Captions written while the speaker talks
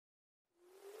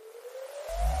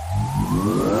Hey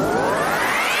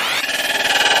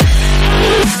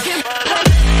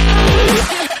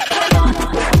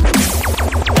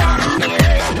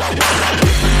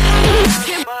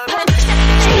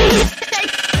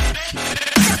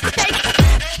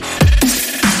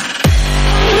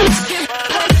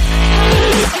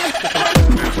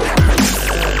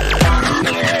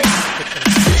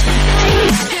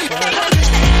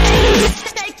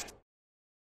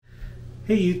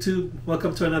YouTube,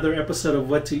 welcome to another episode of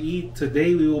What to Eat.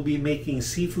 Today we will be making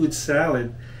seafood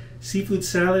salad. Seafood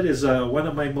salad is one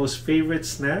of my most favorite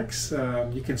snacks.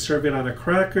 You can serve it on a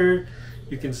cracker,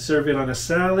 you can serve it on a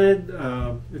salad.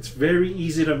 It's very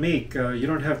easy to make. You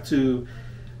don't have to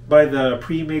buy the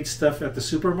pre-made stuff at the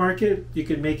supermarket. You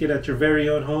can make it at your very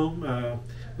own home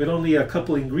with only a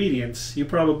couple ingredients. You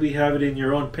probably have it in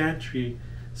your own pantry.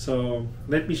 So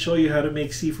let me show you how to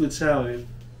make seafood salad.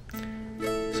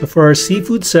 So for our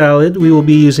seafood salad, we will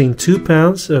be using 2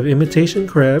 pounds of imitation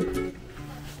crab,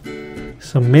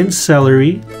 some minced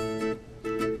celery,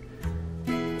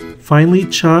 finely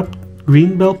chopped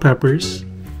green bell peppers,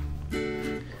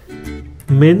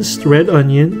 minced red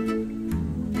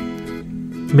onion,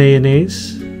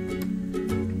 mayonnaise,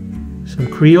 some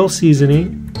Creole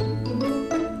seasoning,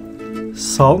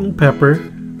 salt and pepper,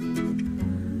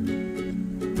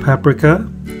 paprika,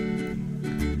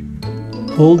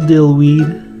 whole dill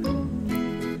weed,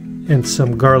 and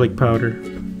some garlic powder.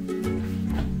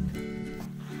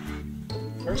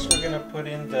 First, we're going to put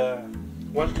in the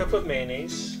 1 cup of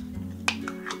mayonnaise.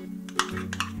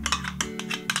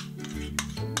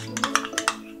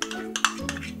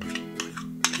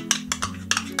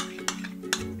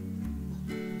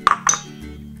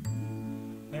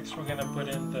 Next, we're going to put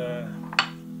in the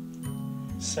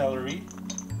celery,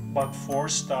 about 4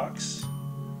 stalks.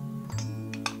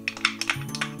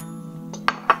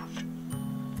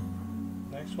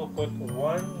 We'll put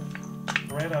 1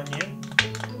 red onion,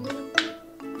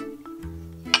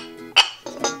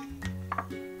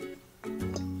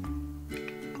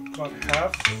 about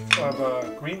half of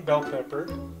a green bell pepper,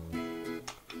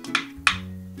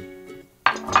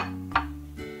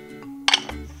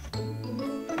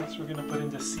 next we're going to put in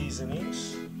the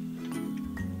seasonings.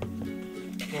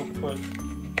 We'll put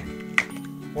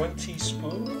 1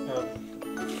 teaspoon of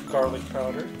garlic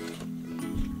powder,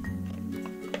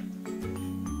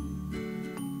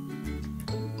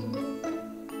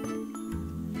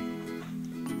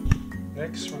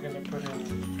 next, we're going to put in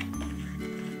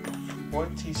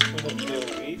 1 teaspoon of dill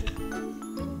weed,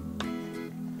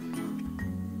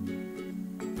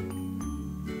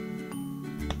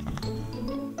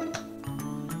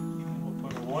 we'll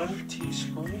put 1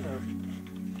 teaspoon of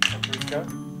paprika,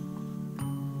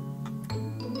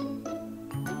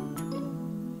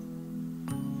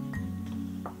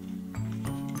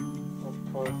 we'll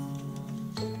put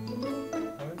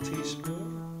 1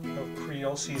 teaspoon of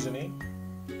Creole seasoning.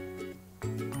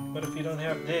 But if you don't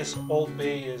have this, Old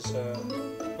Bay is a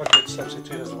good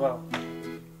substitute as well.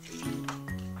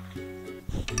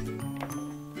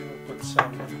 We'll put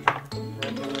some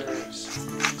regular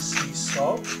sea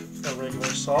salt, or regular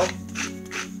salt,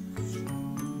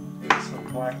 and some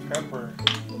black pepper.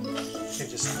 You can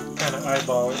just kind of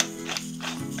eyeball it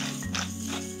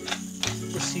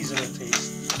to season the taste.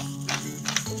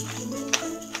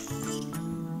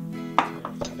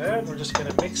 After that, we're just going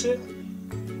to mix it.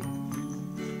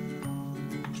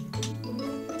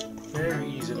 Very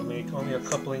easy to make, only a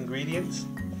couple ingredients.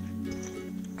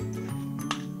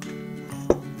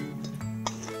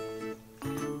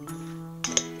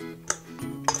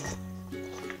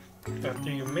 After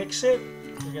you mix it,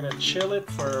 you're going to chill it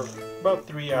for about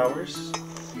 3 hours.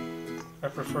 I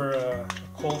prefer a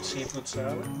cold seafood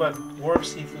salad, but warm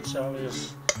seafood salad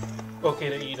is okay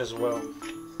to eat as well.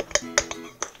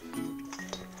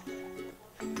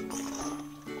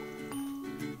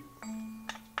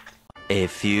 A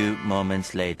few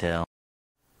moments later.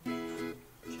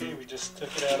 Okay, we just took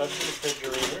it out of the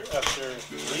refrigerator after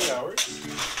 3 hours.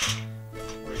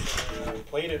 We're going to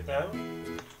plate it now.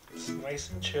 It's nice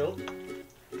and chilled.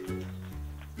 We're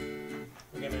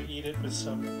going to eat it with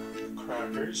some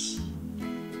crackers.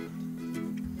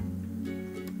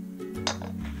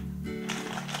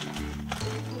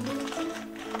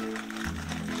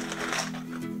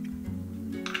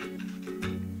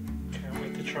 Can't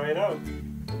wait to try it out.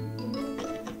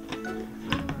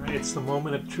 It's the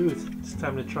moment of truth. It's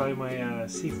time to try my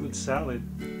seafood salad.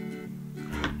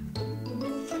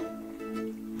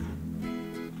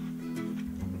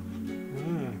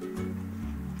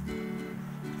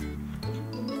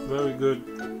 Very good.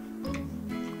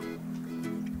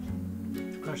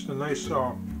 That's the nice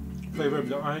flavor of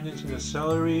the onions and the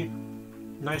celery.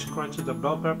 Nice crunch of the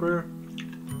bell pepper.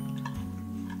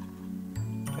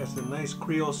 Has a nice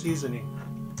Creole seasoning.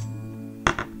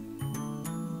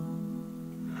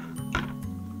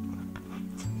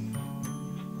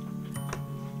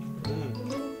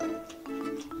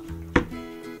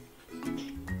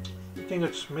 The thing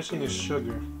that's missing is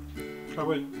sugar. I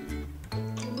would,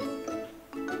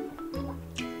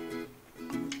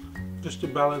 just to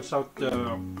balance out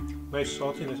the nice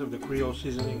saltiness of the Creole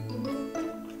seasoning.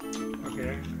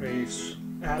 Okay, I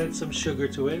added some sugar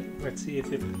to it. Let's see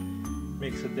if it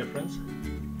makes a difference.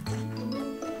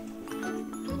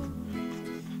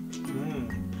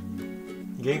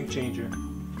 Game changer.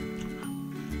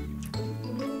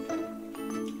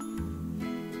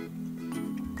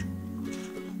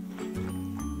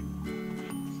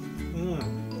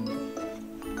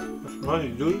 That's money,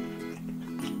 dude.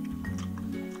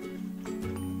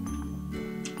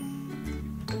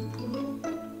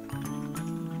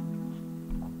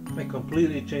 It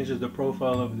completely changes the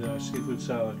profile of the seafood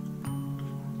salad.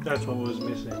 That's what was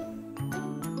missing.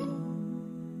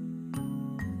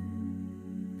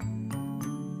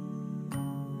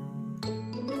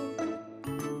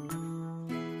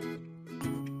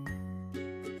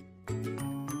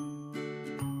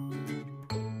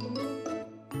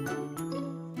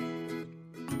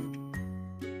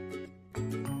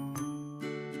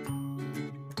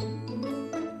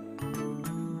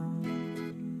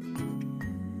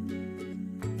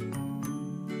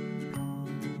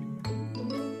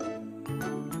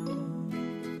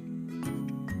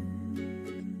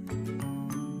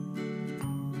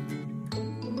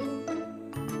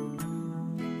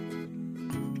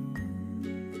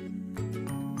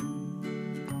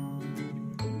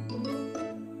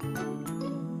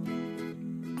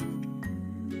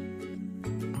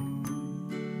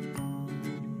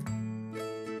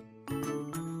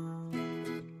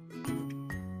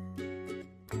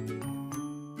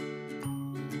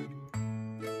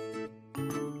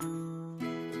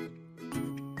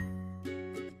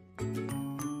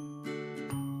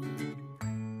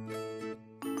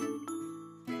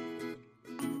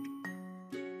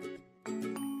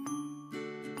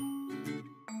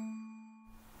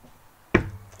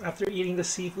 After eating the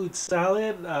seafood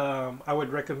salad, I would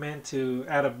recommend to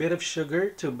add a bit of sugar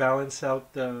to balance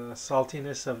out the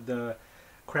saltiness of the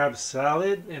crab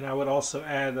salad, and I would also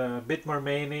add a bit more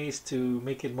mayonnaise to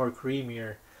make it more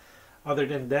creamier. Other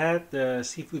than that, the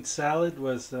seafood salad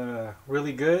was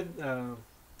really good.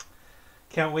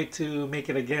 Can't wait to make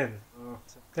it again.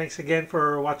 Thanks again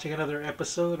for watching another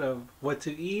episode of What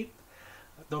to Eat.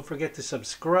 Don't forget to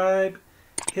subscribe,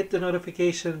 hit the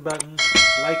notification button,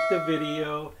 like the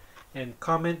video, and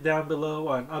comment down below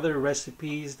on other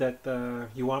recipes that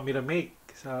you want me to make.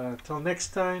 Till next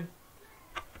time,